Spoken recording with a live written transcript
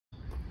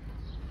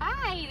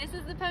Hi, this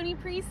is the Pony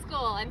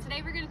Preschool, and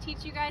today we're going to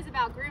teach you guys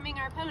about grooming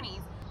our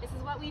ponies. This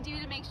is what we do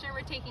to make sure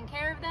we're taking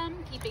care of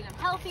them, keeping them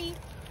healthy,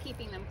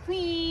 keeping them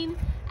clean,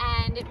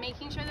 and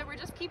making sure that we're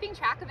just keeping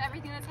track of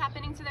everything that's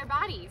happening to their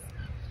bodies.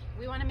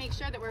 We want to make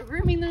sure that we're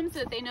grooming them so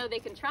that they know they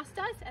can trust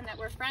us and that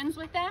we're friends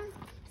with them.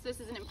 So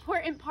this is an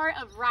important part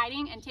of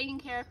riding and taking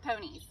care of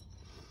ponies.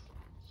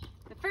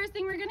 The first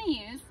thing we're going to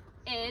use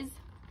is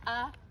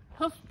a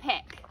hoof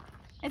pick.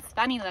 It's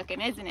funny looking,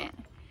 isn't it?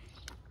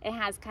 It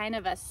has kind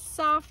of a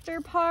softer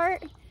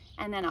part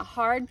and then a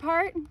hard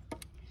part.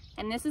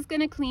 And this is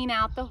going to clean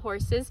out the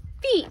horse's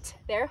feet,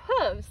 their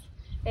hooves.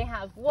 They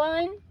have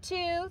 1,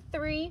 2,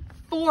 3,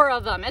 4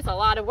 of them. It's a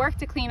lot of work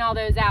to clean all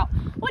those out.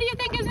 What do you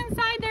think is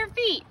inside their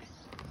feet?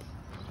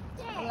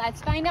 Dirt.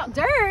 Let's find out.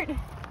 Dirt.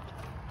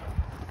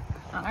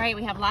 All right,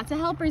 we have lots of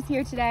helpers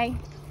here today.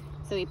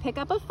 So we pick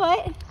up a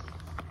foot,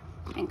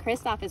 and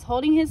Kristoff is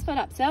holding his foot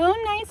up so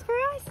nice for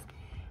us.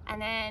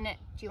 And then,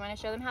 do you want to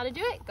show them how to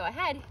do it? Go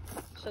ahead.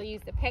 She'll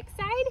use the pick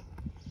side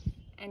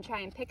and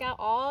try and pick out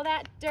all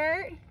that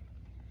dirt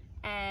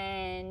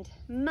and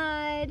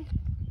mud.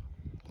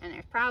 And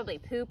there's probably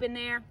poop in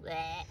there.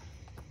 Blech.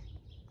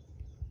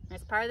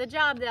 That's part of the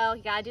job though.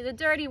 You gotta do the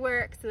dirty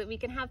work so that we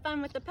can have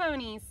fun with the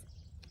ponies.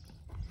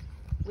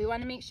 We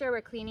wanna make sure we're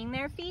cleaning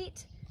their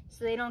feet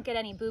so they don't get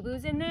any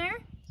boo-boos in there,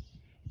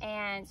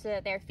 and so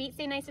that their feet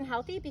stay nice and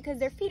healthy, because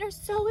their feet are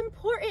so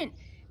important.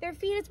 Their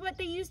feet is what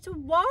they use to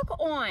walk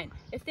on.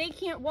 If they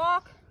can't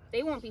walk,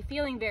 they won't be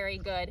feeling very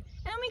good,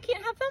 and we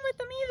can't have fun with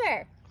them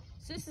either.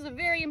 So this is a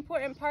very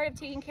important part of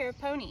taking care of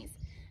ponies.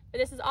 But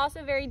this is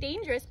also very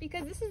dangerous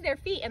because this is their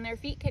feet, and their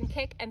feet can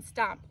kick and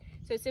stomp.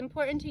 So it's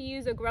important to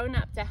use a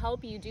grown-up to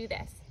help you do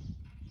this.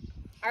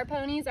 Our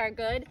ponies are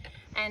good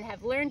and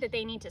have learned that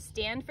they need to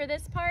stand for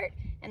this part,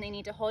 and they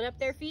need to hold up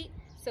their feet.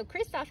 So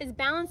Kristoff is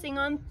balancing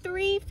on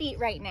 3 feet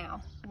right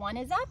now. 1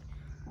 is up,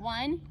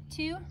 1,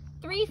 2,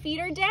 3 feet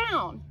are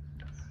down.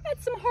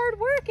 That's some hard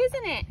work,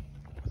 isn't it?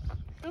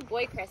 Good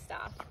boy,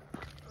 Kristoff.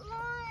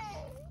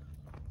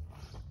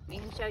 We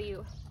can show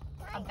you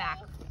a back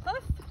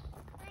hoof.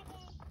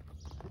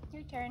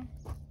 Your turn.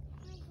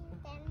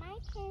 My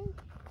turn.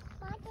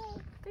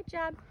 Good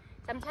job.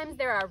 Sometimes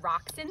there are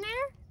rocks in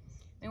there.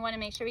 We want to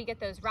make sure we get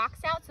those rocks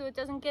out so it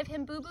doesn't give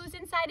him boo-boos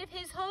inside of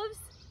his hooves.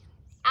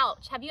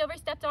 Ouch. Have you ever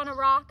stepped on a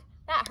rock?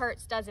 That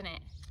hurts, doesn't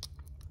it?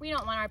 We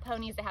don't want our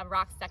ponies to have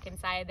rocks stuck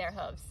inside their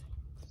hooves.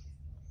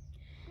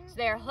 So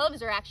their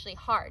hooves are actually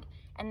hard,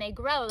 and they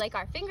grow like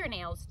our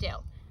fingernails do.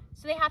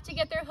 So they have to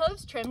get their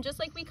hooves trimmed just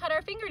like we cut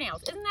our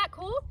fingernails. Isn't that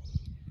cool?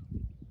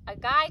 A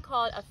guy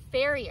called a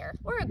farrier,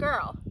 or a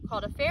girl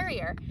called a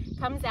farrier,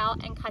 comes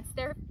out and cuts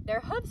their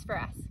hooves for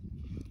us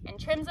and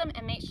trims them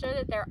and makes sure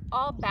that they're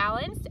all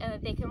balanced and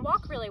that they can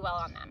walk really well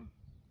on them.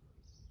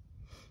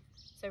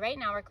 So right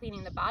now we're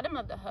cleaning the bottom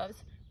of the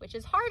hooves, which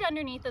is hard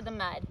underneath of the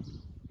mud.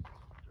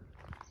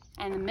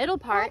 And the middle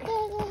part,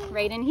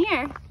 right in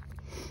here,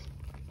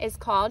 is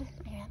called,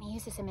 here, let me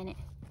use this a minute.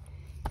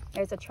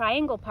 There's a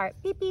triangle part,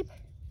 beep, beep.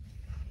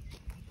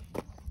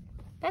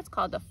 That's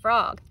called the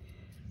frog.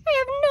 I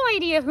have no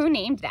idea who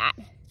named that.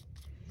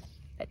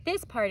 But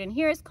this part in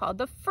here is called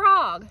the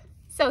frog.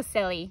 So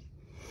silly.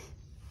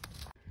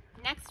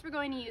 Next, we're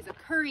going to use a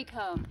curry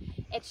comb.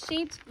 It's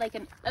shaped like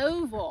an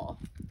oval,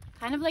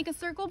 kind of like a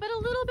circle, but a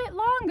little bit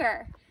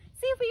longer.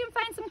 See if we can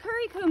find some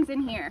curry combs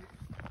in here.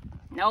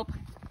 Nope.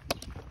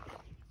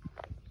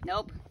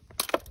 Nope.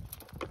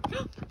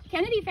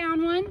 Kennedy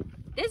found one.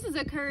 This is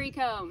a curry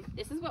comb.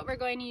 This is what we're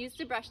going to use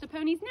to brush the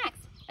ponies' necks.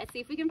 Let's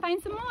see if we can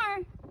find some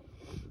more.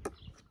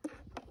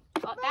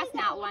 Oh, that's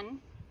not one.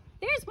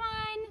 There's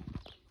one.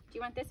 Do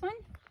you want this one?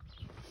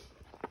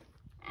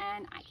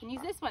 And I can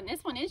use this one.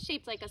 This one is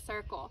shaped like a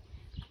circle.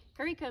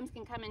 Curry combs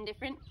can come in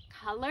different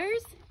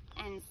colors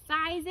and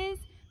sizes.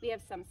 We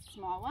have some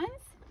small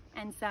ones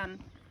and some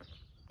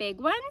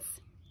big ones.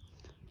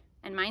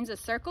 And mine's a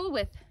circle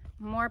with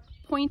more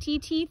pointy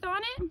teeth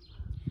on it.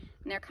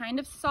 And they're kind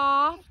of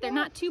soft. They're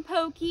not too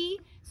pokey,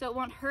 so it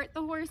won't hurt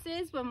the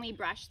horses when we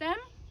brush them.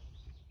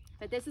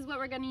 But this is what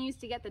we're going to use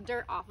to get the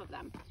dirt off of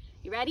them.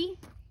 You ready?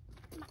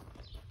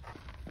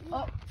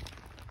 Oh,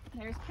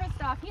 there's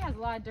Kristoff. He has a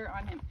lot of dirt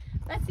on him.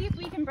 Let's see if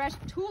we can brush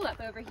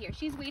Tulip over here.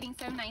 She's waiting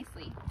so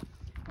nicely.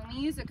 When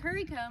we use a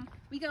curry comb,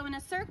 we go in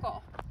a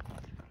circle.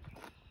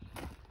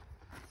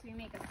 So we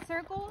make a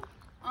circle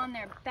on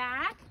their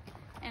back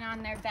and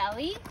on their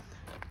belly.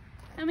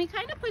 And we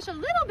kind of push a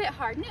little bit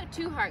hard, not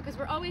too hard, because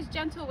we're always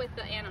gentle with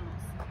the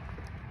animals.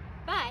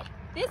 But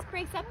this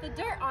breaks up the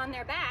dirt on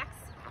their backs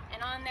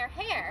and on their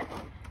hair,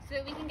 so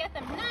that we can get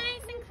them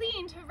nice and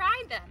clean to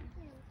ride them.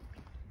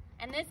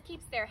 And this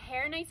keeps their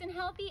hair nice and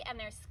healthy and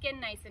their skin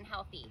nice and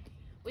healthy.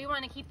 We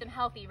want to keep them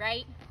healthy,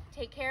 right?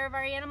 Take care of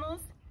our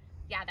animals.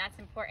 Yeah, that's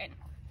important.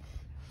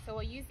 So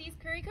we'll use these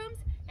curry combs,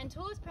 and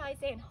Tulip's probably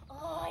saying,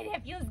 oh,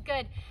 it feels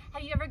good.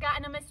 Have you ever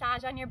gotten a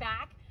massage on your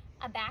back?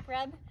 A back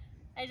rub?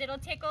 A little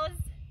tickles?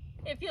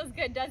 It feels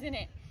good, doesn't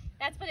it?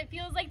 That's what it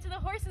feels like to the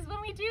horses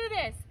when we do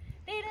this.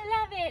 They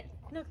love it.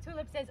 Look,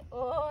 Tulip says,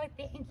 oh,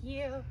 thank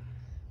you.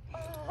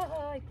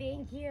 Oh,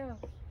 thank you.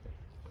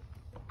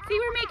 See,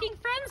 we're making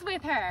friends. friends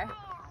with her.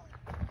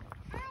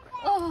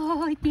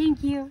 Oh,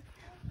 thank you.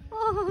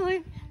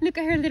 Oh, look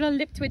at her little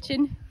lip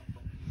twitching.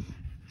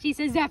 She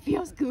says that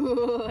feels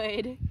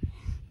good.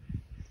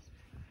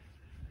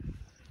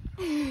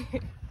 Good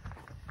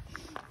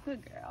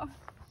girl.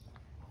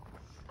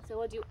 So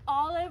we'll do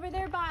all over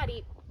their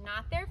body,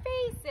 not their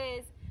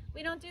faces.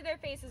 We don't do their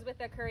faces with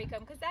the curry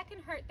comb because that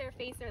can hurt their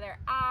face or their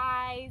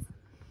eyes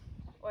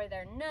or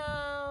their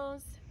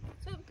nose.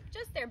 So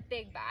just their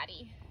big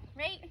body,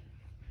 right?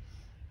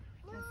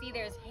 You can see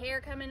there's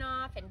hair coming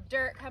off and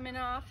dirt coming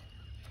off.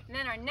 And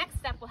then our next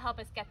step will help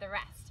us get the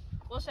rest.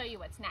 We'll show you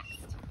what's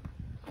next.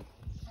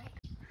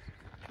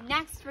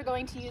 Next, we're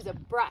going to use a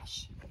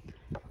brush.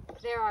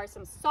 There are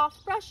some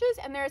soft brushes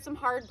and there are some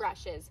hard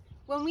brushes.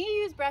 When we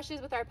use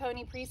brushes with our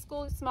Pony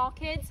Preschool small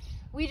kids,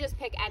 we just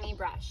pick any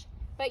brush.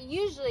 But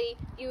usually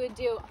you would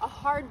do a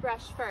hard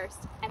brush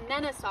first and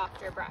then a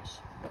softer brush.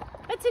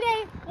 But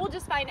today, we'll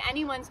just find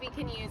any ones we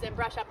can use and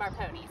brush up our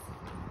ponies.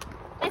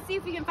 Let's see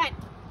if we can find,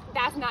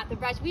 that's not the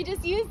brush, we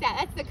just used that.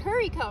 That's the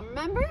curry comb,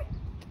 remember?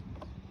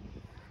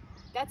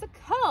 That's a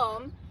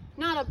comb,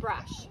 not a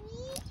brush.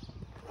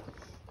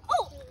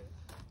 Oh,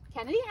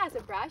 Kennedy has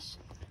a brush.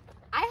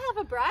 I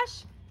have a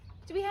brush.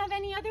 Do we have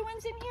any other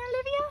ones in here,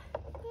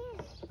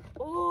 Olivia?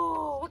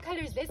 Oh, what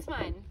color is this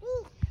one?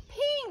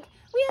 Pink.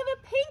 We have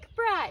a pink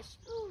brush.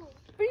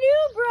 Blue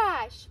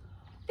brush.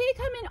 They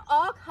come in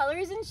all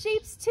colors and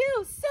shapes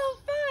too. So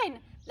fun.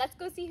 Let's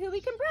go see who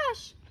we can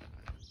brush.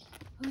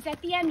 Who's at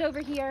the end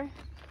over here?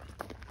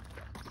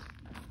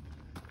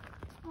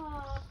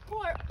 Oh,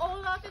 poor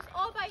Olaf is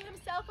all by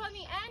himself on the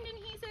end and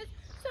he says,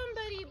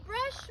 somebody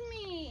brush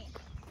me.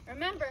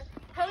 Remember,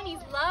 ponies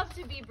love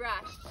to be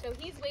brushed, so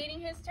he's waiting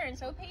his turn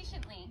so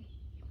patiently.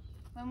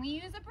 When we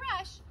use a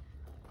brush,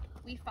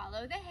 we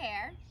follow the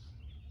hair,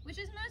 which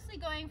is mostly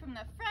going from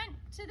the front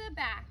to the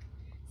back.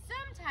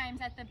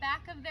 Sometimes at the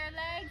back of their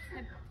legs,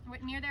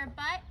 near their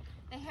butt,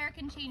 the hair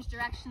can change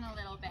direction a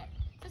little bit.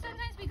 So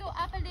sometimes we go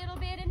up a little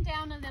bit and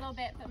down a little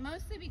bit, but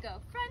mostly we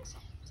go front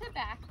to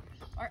back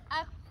or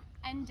up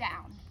and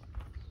down.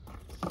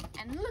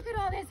 And look at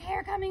all this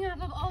hair coming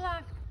off of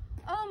Olaf.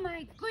 Oh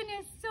my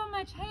goodness, so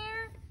much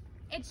hair.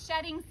 It's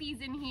shedding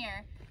season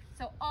here.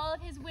 So all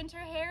of his winter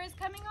hair is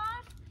coming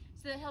off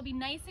so that he'll be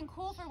nice and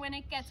cool for when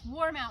it gets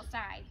warm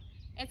outside.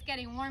 It's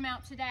getting warm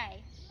out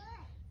today.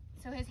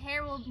 So his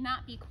hair will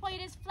not be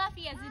quite as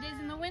fluffy as it is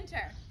in the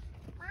winter.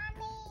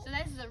 So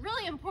this is a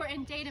really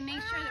important day to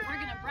make sure that we're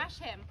gonna brush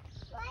him.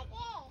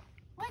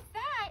 What's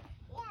that?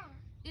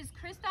 Is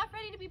Kristoff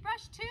ready to be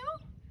brushed too?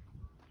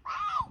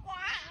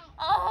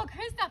 Oh,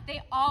 Kristoff,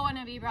 they all want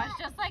to be brushed.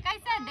 Just like I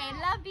said, they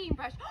love being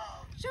brushed.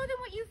 Show them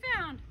what you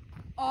found.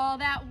 All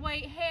that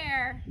white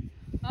hair.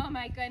 Oh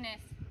my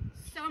goodness,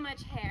 so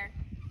much hair.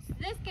 So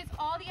this gets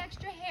all the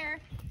extra hair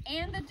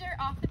and the dirt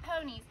off the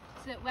ponies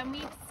so that when we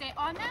sit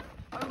on them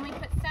or when we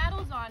put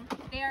saddles on,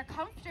 they are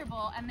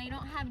comfortable and they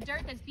don't have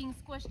dirt that's being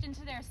squished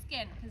into their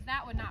skin, because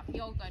that would not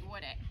feel good,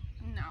 would it?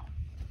 No.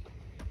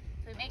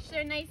 So we make sure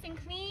they're nice and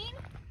clean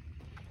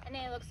and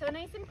they look so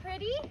nice and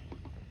pretty.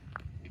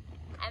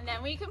 And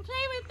then we can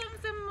play with them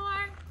some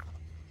more.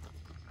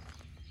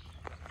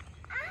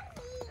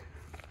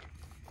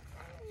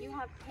 You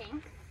have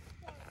pink?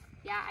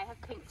 Yeah, I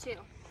have pink too.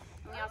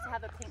 And we also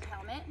have a pink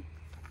helmet.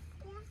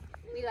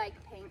 We like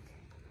pink,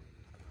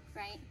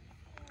 right?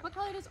 What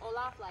color does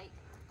Olaf like?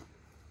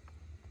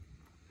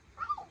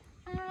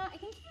 I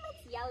think he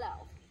likes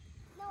yellow.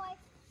 No, I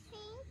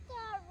think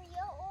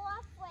real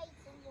Olaf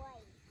likes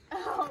white.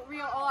 Oh,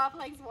 real Olaf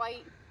likes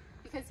white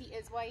because he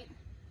is white?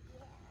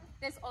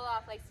 This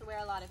Olaf likes to wear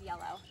a lot of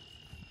yellow.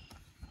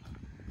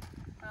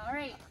 All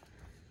right,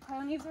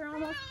 ponies are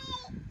almost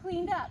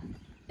cleaned up.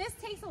 This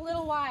takes a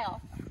little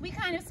while. We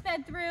kind of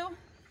sped through.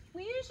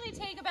 We usually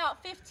take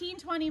about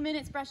 15-20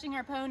 minutes brushing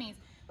our ponies,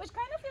 which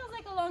kind of feels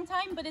like a long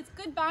time, but it's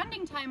good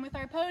bonding time with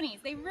our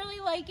ponies. They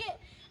really like it,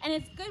 and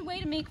it's a good way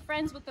to make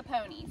friends with the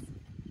ponies.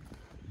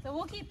 So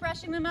we'll keep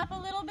brushing them up a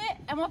little bit,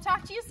 and we'll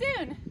talk to you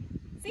soon.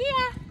 See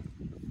ya!